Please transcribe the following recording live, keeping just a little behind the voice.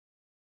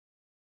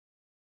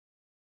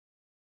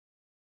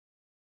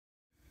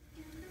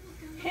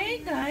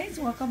Guys,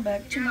 welcome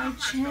back to my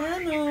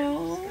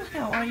channel.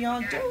 How are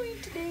y'all doing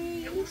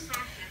today?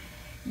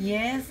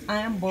 Yes, I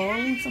am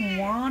boiling some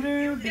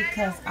water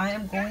because I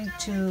am going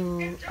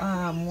to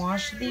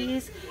wash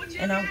these,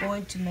 and I'm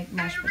going to make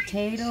mashed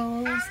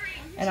potatoes,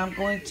 and I'm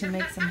going to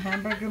make some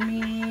hamburger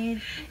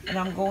meat, and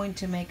I'm going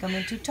to make them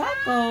into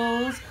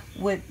tacos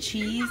with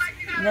cheese,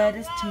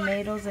 lettuce,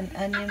 tomatoes, and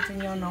onions,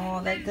 and y'all know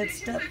all that good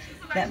stuff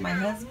that my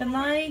husband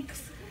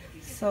likes.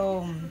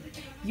 So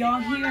y'all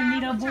hear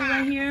Anita Boo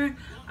right here?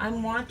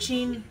 I'm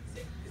watching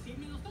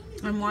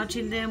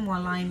them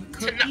while I'm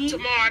cooking.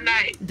 Tomorrow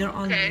night. They're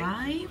on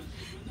live.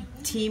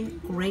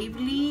 Team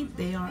Gravely,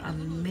 they are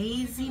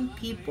amazing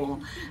people.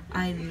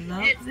 I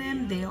love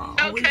them. They are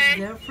always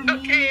there for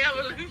me.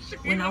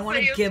 When I want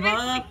to give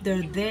up,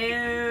 they're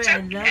there. I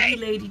love you,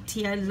 Lady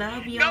T. I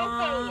love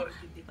y'all.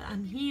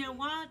 I'm here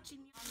watching.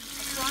 I'm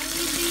frying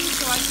these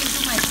so I can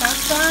do my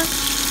salsa.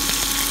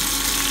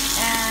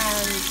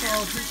 And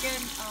so he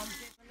can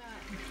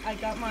I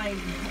got my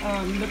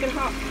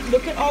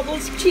look at all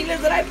those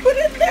chiles that I put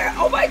in there.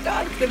 Oh my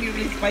god, it's gonna be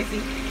really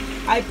spicy.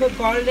 I put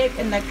garlic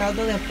and the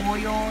caldo de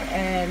pollo,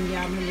 and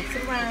yeah, I'm gonna mix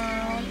it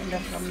around and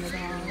then from it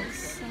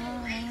outside.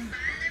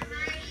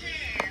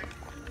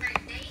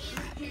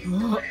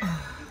 Look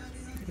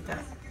at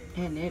that.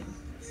 And it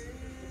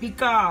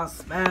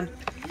because man,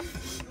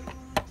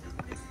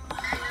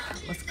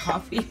 what's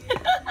coffee?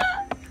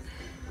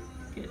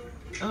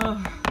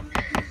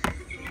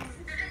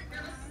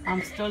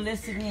 I'm still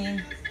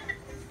listening.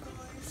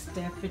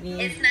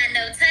 Stephanie. It's not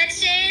no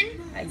touching.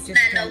 I just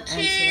can't can't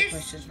answer the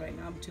questions right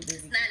now. I'm too busy.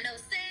 It's not no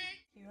sex.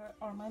 Here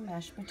are my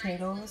mashed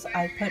potatoes.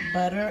 I put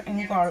butter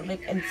and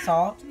garlic and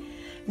salt.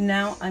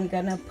 Now I'm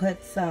gonna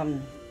put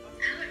some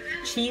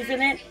cheese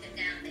in it.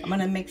 I'm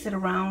gonna mix it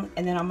around,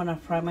 and then I'm gonna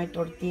fry my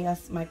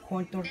tortillas, my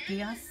corn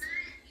tortillas,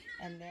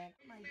 and then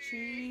my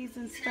cheese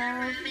and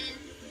stuff.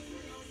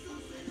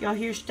 Y'all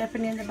hear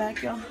Stephanie in the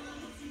back, y'all?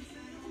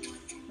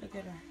 Look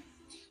at her.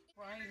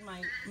 Frying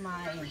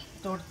my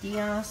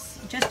tortillas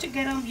just to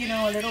get them, you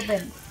know, a little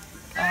bit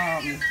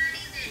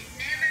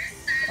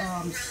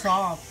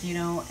soft, you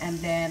know, and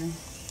then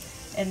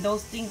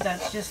those things,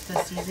 that's just the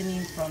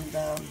seasoning from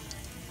the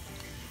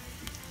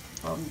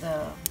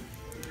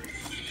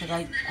because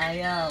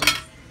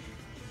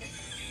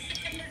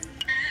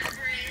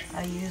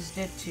I used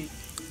it to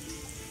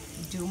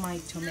do my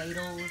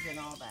tomatoes and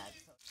all that.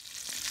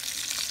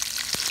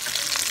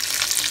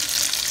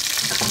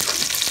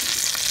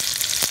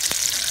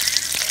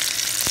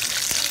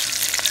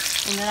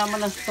 And then I'm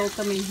gonna soak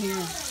them in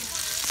here.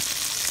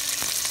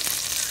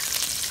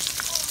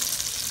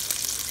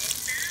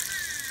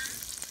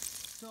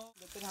 So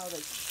look at how the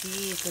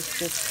cheese is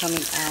just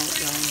coming out,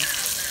 y'all.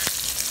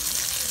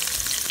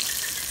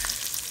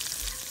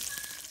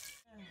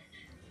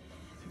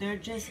 They're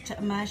just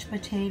mashed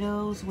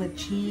potatoes with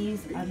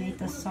cheese. I made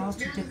the sauce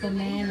to dip them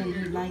in, and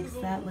he likes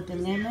that with the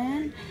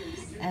lemon.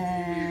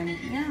 And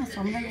yeah, so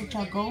I'm gonna let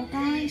y'all go,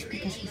 guys,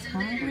 because he's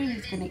hungry.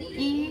 He's gonna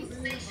eat.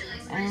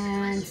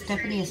 And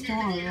Stephanie is still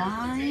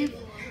alive.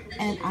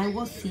 And I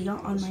will see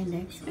y'all on my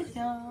next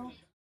video.